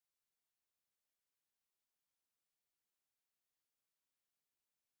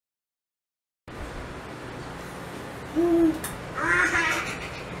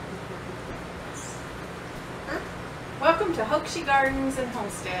Oakshire Gardens in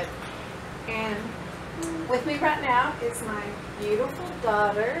Homestead. And with me right now is my beautiful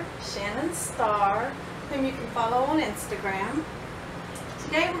daughter, Shannon Starr, whom you can follow on Instagram.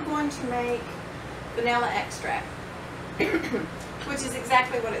 Today we're going to make vanilla extract, which is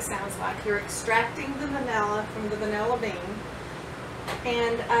exactly what it sounds like. You're extracting the vanilla from the vanilla bean,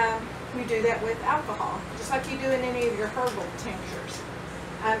 and you do that with alcohol, just like you do in any of your herbal tinctures.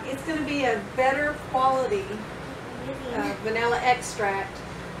 It's going to be a better quality vanilla extract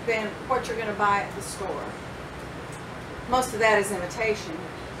than what you're going to buy at the store. Most of that is imitation,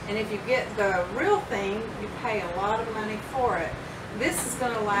 and if you get the real thing, you pay a lot of money for it. This is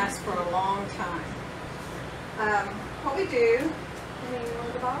going to last for a long time. What we do, any one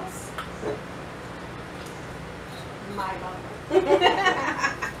of the bottles? My bottle.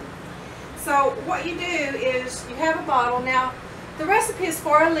 So what you do is you have a bottle. Now the recipe is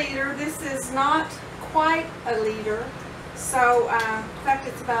for 1 liter. This is not quite 1 liter. So in fact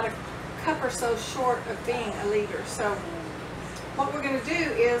it's about a cup or so short of being 1 liter. So what we're going to do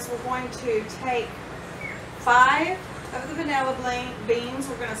is we're going to take 5 of the vanilla beans.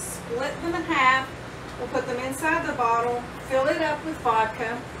 We're going to split them in half. We'll put them inside the bottle, fill it up with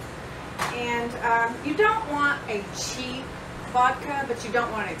vodka. And you don't want a cheap vodka, but you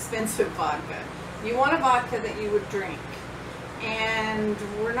don't want an expensive vodka. You want a vodka that you would drink. And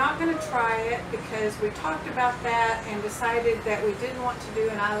we're not going to try it because we talked about that and decided that we didn't want to do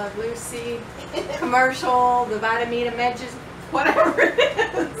an I Love Lucy commercial, the Vitamina Medges, whatever it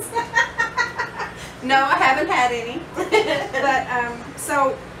is. No, I haven't had any. But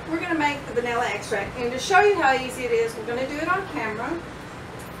so we're going to make the vanilla extract. And to show you how easy it is, we're going to do it on camera.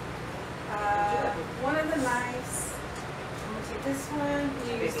 One of the knives, I'm going to take this one,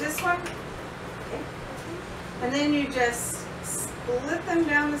 you use this one, okay. And then you just split them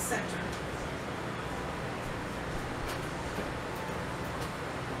down the center.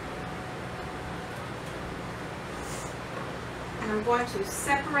 And I'm going to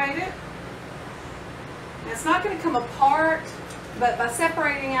separate it. Now it's not going to come apart, but by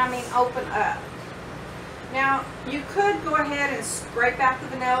separating I mean open up. Now, you could go ahead and scrape out the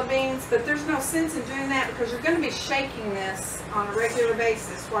vanilla beans, but there's no sense in doing that because you're going to be shaking this on a regular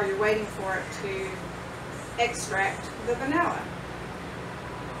basis while you're waiting for it to extract the vanilla.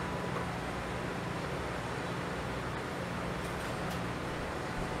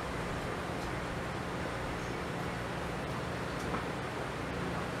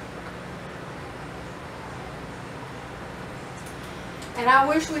 And I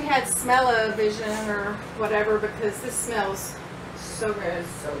wish we had smell-o-vision or whatever because this smells so good.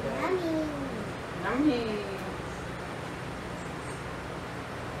 So good. Yummy. Yummy.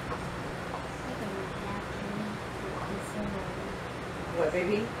 What,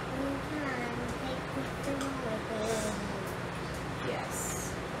 baby?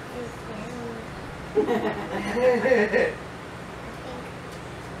 Yes.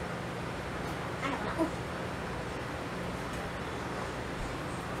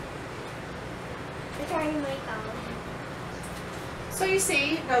 So you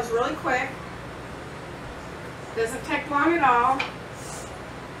see, it goes really quick. Doesn't take long at all.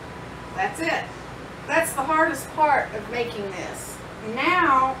 That's it. That's the hardest part of making this.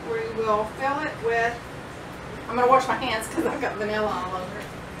 Now we will fill it with, I'm going to wash my hands because I've got vanilla all over it.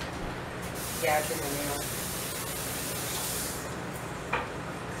 Yeah, it's vanilla.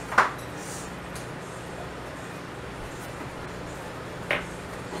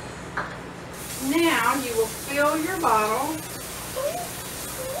 Now you will fill your bottle with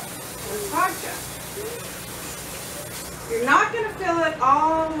vodka. You're not going to fill it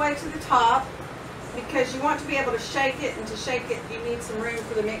all the way to the top because you want to be able to shake it, and to shake it you need some room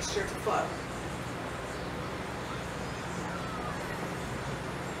for the mixture to flow.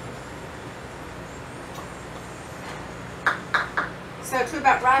 So to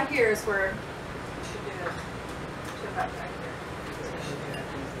about right here is where you should do it. To about right here.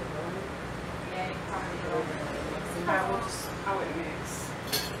 Yeah, you probably do it over. I wouldn't mix.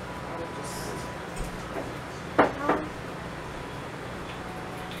 I would just.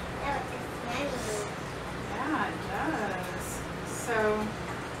 Yeah, it does. So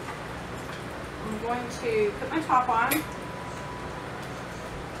I'm going to put my top on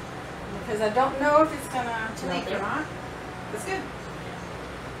because I don't know if it's going to leak or not. That's good.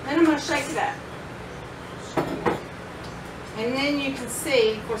 Then I'm going to shake it up. And then you can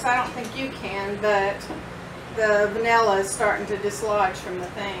see, of course I don't think you can, but the vanilla is starting to dislodge from the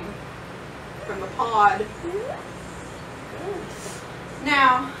thing, from the pod.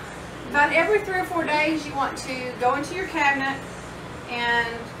 Now, about every 3 or 4 days you want to go into your cabinet and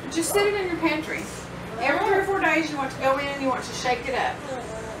just sit it in your pantry. Every 3 or 4 days you want to go in and you want to shake it up.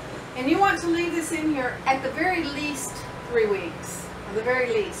 And you want to leave this in here at the very least 3 weeks. At the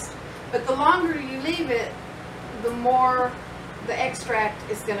very least. But the longer you leave it, the more the extract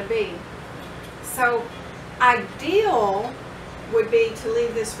is going to be. So ideal would be to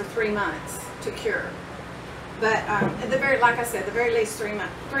leave this for 3 months to cure. But at the very, like I said, the very least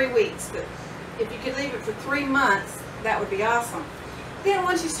 3 weeks. But if you could leave it for 3 months, that would be awesome. Then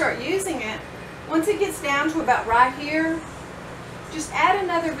once you start using it, once it gets down to about right here, just add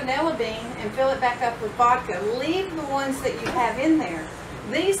another vanilla bean and fill it back up with vodka. Leave the ones that you have in there.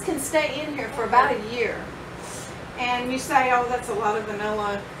 These can stay in here for about a year. And you say, oh, that's a lot of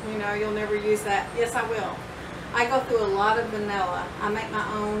vanilla, you know, you'll never use that. Yes, I will. I go through a lot of vanilla. I make my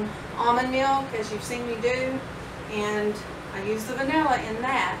own almond milk, as you've seen me do, and I use the vanilla in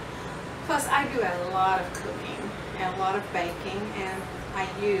that. Plus, I do a lot of cooking and a lot of baking, and I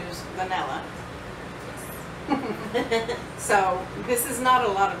use vanilla. So, this is not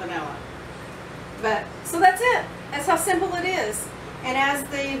a lot of vanilla. But, so that's it. That's how simple it is. And as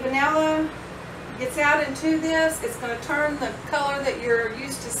the vanilla gets out into this, it's going to turn the color that you're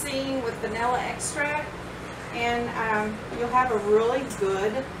used to seeing with vanilla extract, and you'll have a really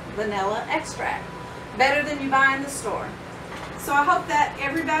good vanilla extract, better than you buy in the store. So I hope that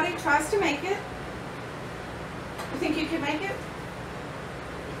everybody tries to make it. You think you can make it?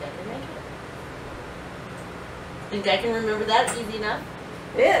 I think I can make it. Think I can remember that? It's easy enough?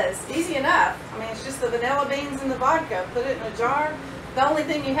 It is easy enough. I mean, it's just the vanilla beans and the vodka. Put it in a jar. The only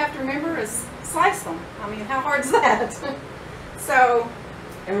thing you have to remember is slice them. I mean, how hard is that? So,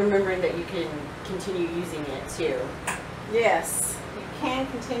 And remembering that you can continue using it too. yes, you can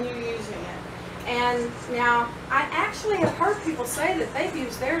continue using it. And now, I actually have heard people say that they've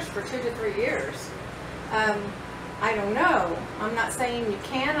used theirs for 2 to 3 years. I don't know. I'm not saying you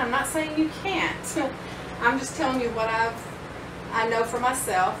can. I'm not saying you can't. I'm just telling you what I know for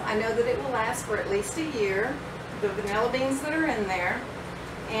myself. I know that it will last for at least a year. The vanilla beans that are in there.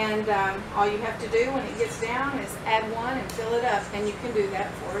 And all you have to do when it gets down is add one and fill it up, and you can do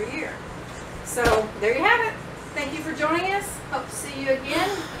that for a year. So there you have it. Thank you for joining us. Hope to see you again.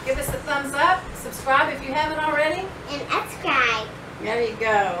 Give us a thumbs up. Subscribe if you haven't already. And subscribe. There you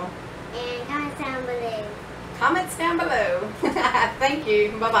go. And comment down below. Comments down below. Thank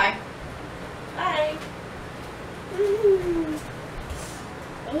you. Bye-bye. Bye.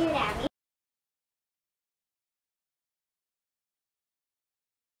 You love me.